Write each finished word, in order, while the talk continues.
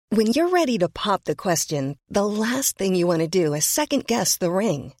When you're ready to pop the question, the last thing you want to do is second-guess the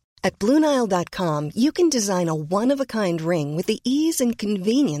ring. At BlueNile.com, you can design a one-of-a-kind ring with the ease and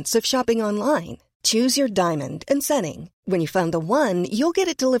convenience of shopping online. Choose your diamond and setting. When you find the one, you'll get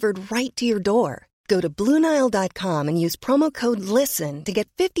it delivered right to your door. Go to BlueNile.com and use promo code LISTEN to get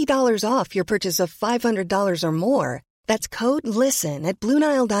 $50 off your purchase of $500 or more. That's code LISTEN at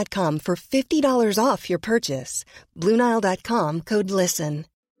BlueNile.com for $50 off your purchase. BlueNile.com, code LISTEN.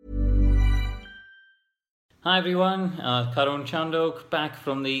 Hi everyone, Karun Chandok back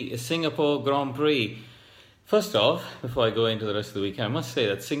from the Singapore Grand Prix. First off, before I go into the rest of the weekend, I must say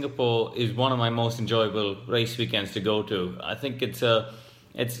that Singapore is one of my most enjoyable race weekends to go to. I think it's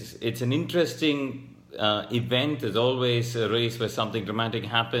an interesting event. There's always a race where something dramatic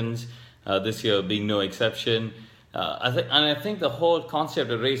happens. This year being no exception. I think the whole concept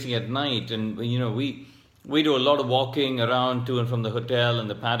of racing at night, and we do a lot of walking around to and from the hotel and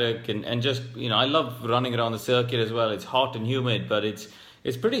the paddock, and just I love running around the circuit as well. It's hot and humid, but it's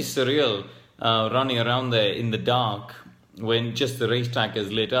pretty surreal running around there in the dark when just the racetrack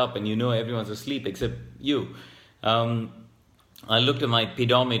is lit up and everyone's asleep except you. I looked at my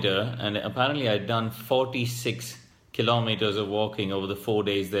pedometer and apparently I'd done 46 kilometers of walking over the 4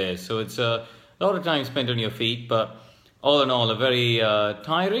 days there. So it's a lot of time spent on your feet, but all in all, a very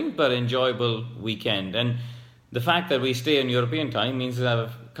tiring but enjoyable weekend. And the fact that we stay in European time means that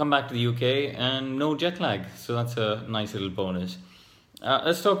I've come back to the UK and no jet lag. So that's a nice little bonus.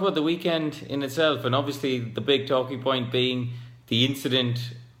 Let's talk about the weekend in itself. And obviously the big talking point being the incident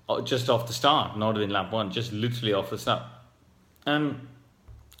just off the start, not in lap one, just literally off the start. And,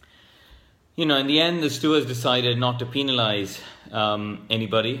 in the end, the stewards decided not to penalise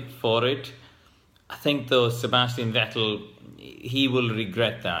anybody for it. I think, though, Sebastian Vettel, he will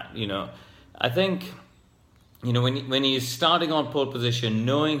regret that, I think, when he's starting on pole position,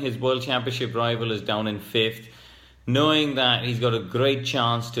 knowing his World Championship rival is down in fifth, knowing that he's got a great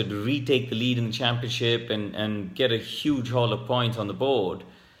chance to retake the lead in the championship and get a huge haul of points on the board,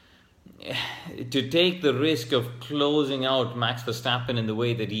 to take the risk of closing out Max Verstappen in the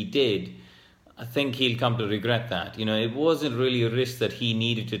way that he did, I think he'll come to regret that. It wasn't really a risk that he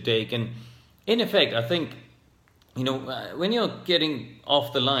needed to take. And in effect, I think, when you're getting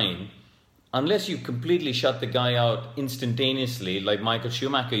off the line, unless you completely shut the guy out instantaneously, like Michael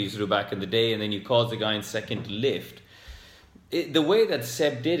Schumacher used to do back in the day, and then you cause the guy in second to lift, the way that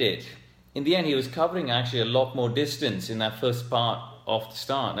Seb did it, in the end, he was covering actually a lot more distance in that first part off the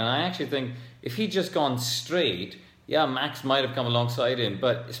start. And I actually think if he'd just gone straight, Max might have come alongside him,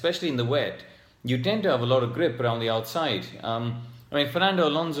 but especially in the wet, you tend to have a lot of grip around the outside. Fernando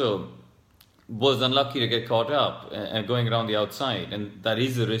Alonso was unlucky to get caught up and going around the outside, and that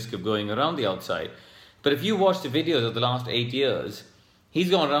is the risk of going around the outside. But if you watch the videos of the last 8 years, he's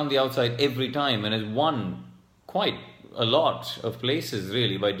gone around the outside every time and has won quite a lot of places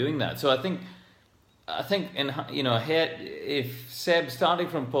really by doing that. So I think if Seb starting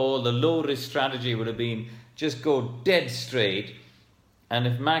from pole, the low risk strategy would have been just go dead straight, and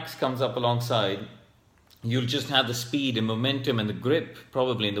if Max comes up alongside, you'll just have the speed and momentum and the grip,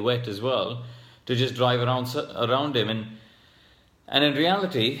 probably in the wet as well, to just drive around him. And in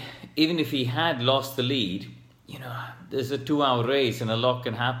reality, even if he had lost the lead, there's a 2-hour race and a lot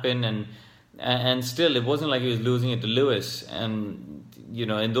can happen, and still it wasn't like he was losing it to Lewis. And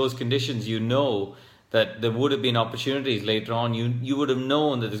in those conditions, that there would have been opportunities later on. You would have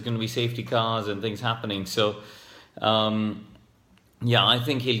known that there's going to be safety cars and things happening. So I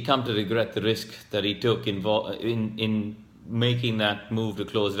think he'll come to regret the risk that he took in making that move to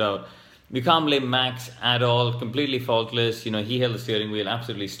close it out. You can't blame Max at all, completely faultless. He held the steering wheel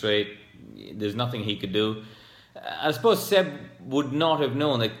absolutely straight. There's nothing he could do. I suppose Seb would not have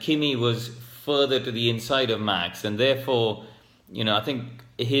known that Kimi was further to the inside of Max, and therefore, I think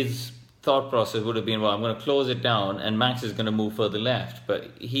his thought process would have been, well, I'm going to close it down and Max is going to move further left,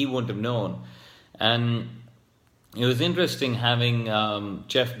 but he wouldn't have known. And it was interesting having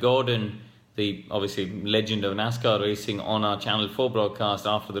Jeff Gordon, the obviously legend of NASCAR racing, on our Channel 4 broadcast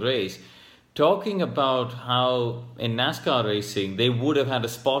after the race, talking about how in NASCAR racing they would have had a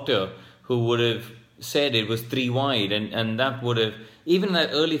spotter who would have said it was 3 wide, and that would have, even in that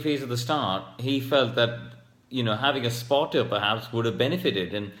early phase of the start, he felt that having a spotter perhaps would have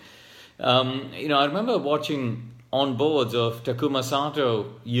benefited. And I remember watching onboards of Takuma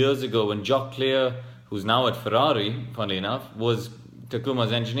Sato years ago when Jock Clear, who's now at Ferrari, funnily enough, was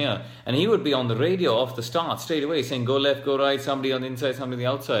Takuma's engineer. And he would be on the radio off the start straight away saying, go left, go right, somebody on the inside, somebody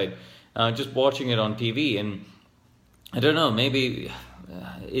on the outside. Just watching it on TV. And I don't know, maybe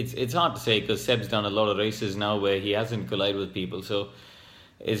it's hard to say because Seb's done a lot of races now where he hasn't collided with people. So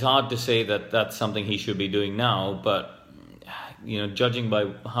it's hard to say that that's something he should be doing now, but judging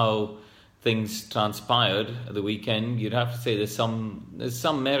by how things transpired at the weekend, you'd have to say there's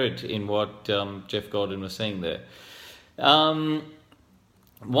some merit in what Jeff Gordon was saying there.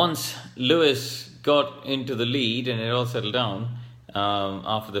 Once Lewis got into the lead and it all settled down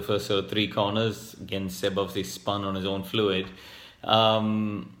after the first sort of 3 corners, again Seb obviously spun on his own fluid.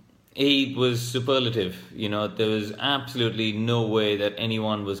 He was superlative. There was absolutely no way that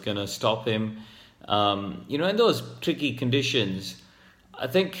anyone was going to stop him. In those tricky conditions, I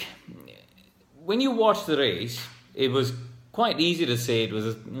think when you watch the race, it was quite easy to say that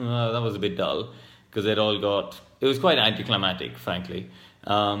was a bit dull, because it was quite anticlimactic, frankly.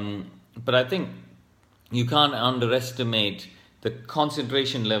 But I think you can't underestimate the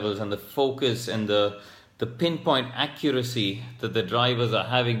concentration levels and the focus and the pinpoint accuracy that the drivers are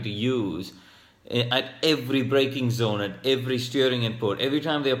having to use at every braking zone, at every steering input. Every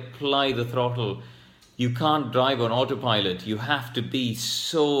time they apply the throttle, you can't drive on autopilot. You have to be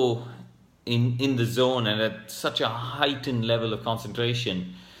so in the zone and at such a heightened level of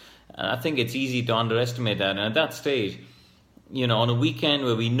concentration. And I think it's easy to underestimate that. And at that stage, on a weekend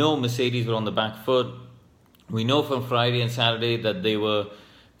where we know Mercedes were on the back foot, we know from Friday and Saturday that they were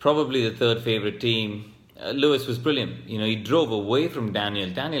probably the third favourite team. Lewis was brilliant. He drove away from Daniel.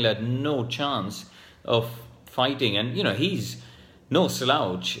 Daniel had no chance of fighting, and he's no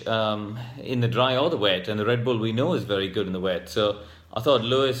slouch in the dry or the wet, and the Red Bull we know is very good in the wet. So I thought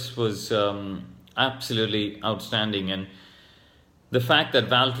Lewis was absolutely outstanding, and the fact that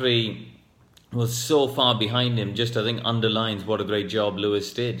Valtteri was so far behind him just, I think, underlines what a great job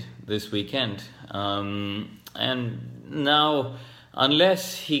Lewis did this weekend. And now,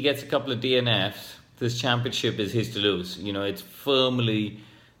 unless he gets a couple of DNFs, this championship is his to lose. It's firmly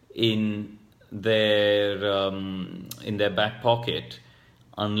in their back pocket,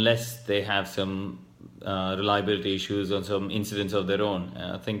 unless they have some reliability issues or some incidents of their own.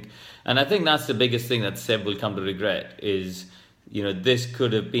 I think that's the biggest thing that Seb will come to regret is, this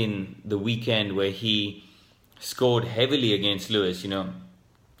could have been the weekend where he scored heavily against Lewis.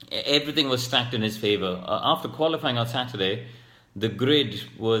 Everything was stacked in his favour. After qualifying on Saturday, the grid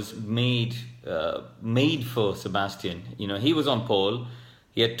was made for Sebastian. He was on pole.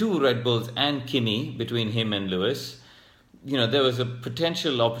 He had 2 Red Bulls and Kimi between him and Lewis. There was a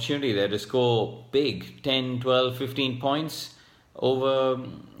potential opportunity there to score big, 10, 12, 15 points over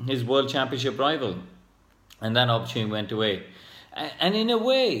his World Championship rival. And that opportunity went away. And in a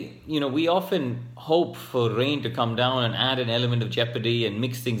way, we often hope for rain to come down and add an element of jeopardy and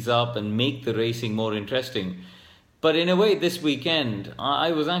mix things up and make the racing more interesting. But in a way, this weekend,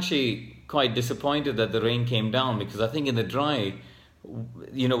 I was actually quite disappointed that the rain came down, because I think in the dry,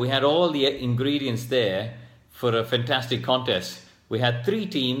 we had all the ingredients there for a fantastic contest. We had 3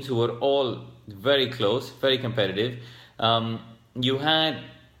 teams who were all very close, very competitive. You had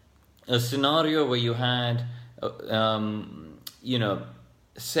a scenario where you had,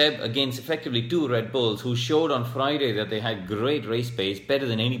 Seb against effectively 2 Red Bulls who showed on Friday that they had great race pace, better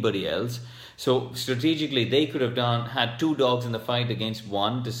than anybody else. So strategically, they could have had 2 dogs in the fight against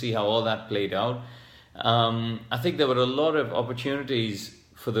 1 to see how all that played out. I think there were a lot of opportunities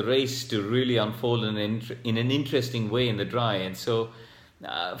for the race to really unfold in an interesting way in the dry. And so,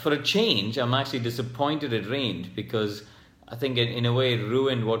 for a change, I'm actually disappointed it rained, because I think in a way it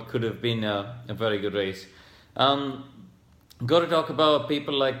ruined what could have been a very good race. Got to talk about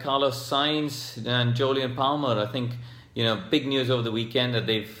people like Carlos Sainz and Jolyon Palmer. I think, big news over the weekend that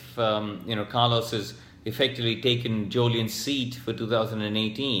they've, Carlos has effectively taken Jolyon's seat for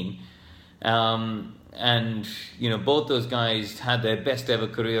 2018. And, both those guys had their best ever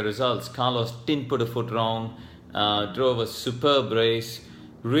career results. Carlos didn't put a foot wrong, drove a superb race,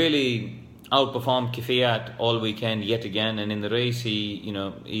 really outperformed Kvyat all weekend yet again. And in the race,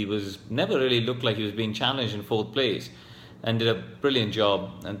 he was never really looked like he was being challenged in 4th place, and did a brilliant job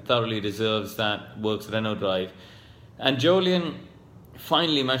and thoroughly deserves that Works Renault drive. And Jolyon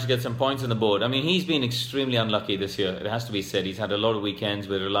finally managed to get some points on the board. I mean, he's been extremely unlucky this year, it has to be said. He's had a lot of weekends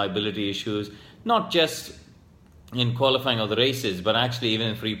with reliability issues, not just in qualifying of the races, but actually even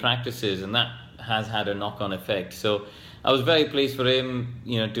in free practices, and that has had a knock-on effect. So I was very pleased for him,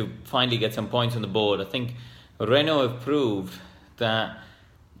 to finally get some points on the board. I think Renault have proved that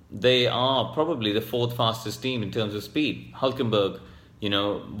they are probably the 4th fastest team in terms of speed. Hülkenberg,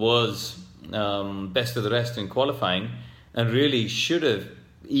 was best of the rest in qualifying, and really should have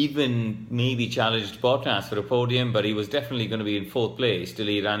even maybe challenged Bottas for a podium, but he was definitely going to be in 4th place till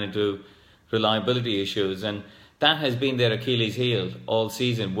he ran into reliability issues, and that has been their Achilles heel all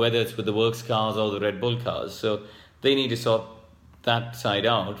season, whether it's with the Works cars or the Red Bull cars. So they need to sort that side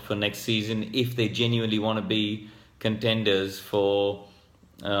out for next season if they genuinely want to be contenders for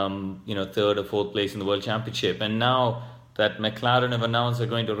third or fourth place in the World Championship. And now that McLaren have announced they're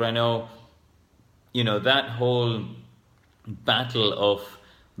going to Renault, that whole battle of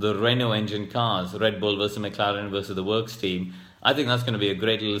the Renault engine cars, Red Bull versus McLaren versus the Works team, I think that's going to be a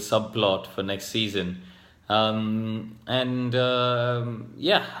great little subplot for next season. I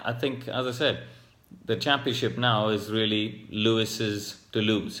think, as I said, the championship now is really Lewis's to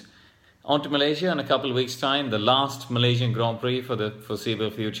lose. On to Malaysia in a couple of weeks' time, the last Malaysian Grand Prix for the foreseeable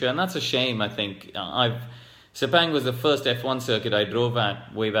future. And that's a shame, I think. Sepang was the first F1 circuit I drove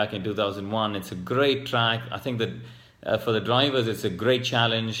at way back in 2001. It's a great track. I think that for the drivers, it's a great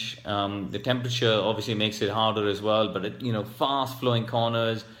challenge. The temperature obviously makes it harder as well. But, fast-flowing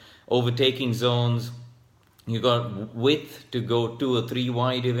corners, overtaking zones. You got width to go 2 or 3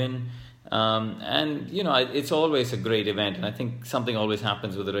 wide even. It's always a great event. And I think something always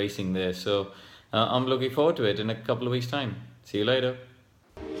happens with the racing there. So I'm looking forward to it in a couple of weeks' time. See you later.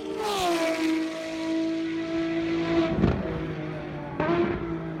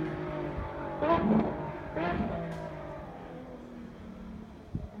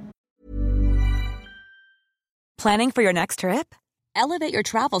 Planning for your next trip? Elevate your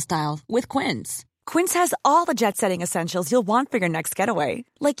travel style with Quince. Quince has all the jet-setting essentials you'll want for your next getaway,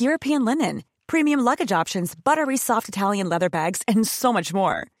 like European linen, premium luggage options, buttery soft Italian leather bags, and so much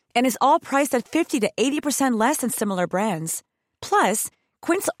more. And is all priced at 50 to 80% less than similar brands. Plus,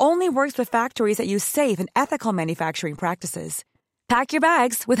 Quince only works with factories that use safe and ethical manufacturing practices. Pack your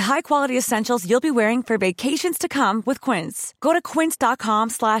bags with high-quality essentials you'll be wearing for vacations to come with Quince. Go to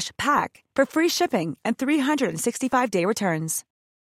quince.com/pack for free shipping and 365-day returns.